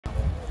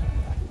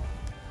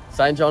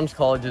St. John's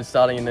College is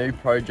starting a new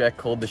project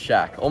called The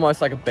Shack,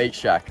 almost like a beach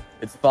shack.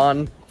 It's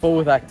fun, full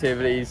with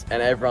activities,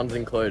 and everyone's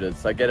included,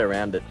 so get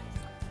around it.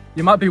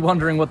 You might be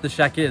wondering what The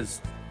Shack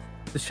is.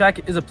 The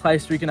Shack is a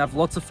place where you can have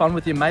lots of fun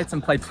with your mates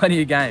and play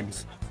plenty of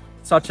games,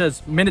 such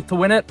as Minute to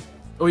Win It,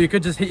 or you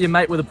could just hit your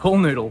mate with a pool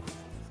noodle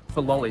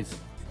for lollies.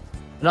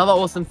 Another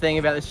awesome thing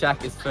about The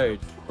Shack is food.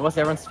 What's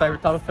everyone's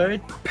favourite type of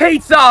food?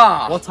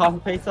 Pizza! What type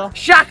of pizza?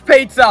 Shack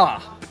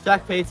pizza!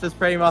 Shack pizza is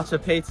pretty much a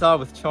pizza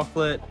with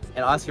chocolate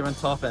and ice cream on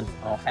top, and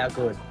oh, how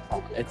good.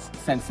 It's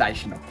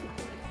sensational.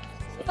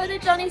 For the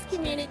Johnny's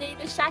community,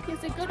 the Shack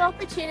is a good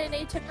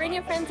opportunity to bring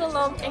your friends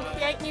along and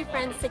create new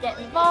friends to get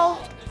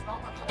involved.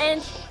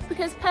 And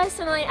because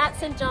personally at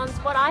St. John's,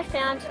 what I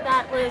found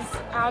that was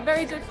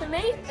very good for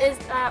me is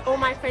all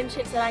my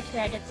friendships that I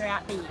created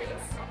throughout the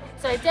years.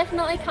 So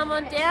definitely come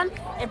on down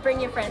and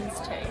bring your friends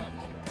too.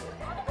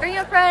 Bring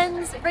your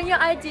friends, bring your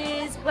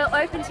ideas. We're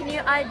open to new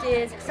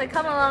ideas, so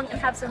come along and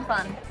have some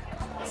fun.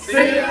 See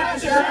you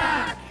at Shack!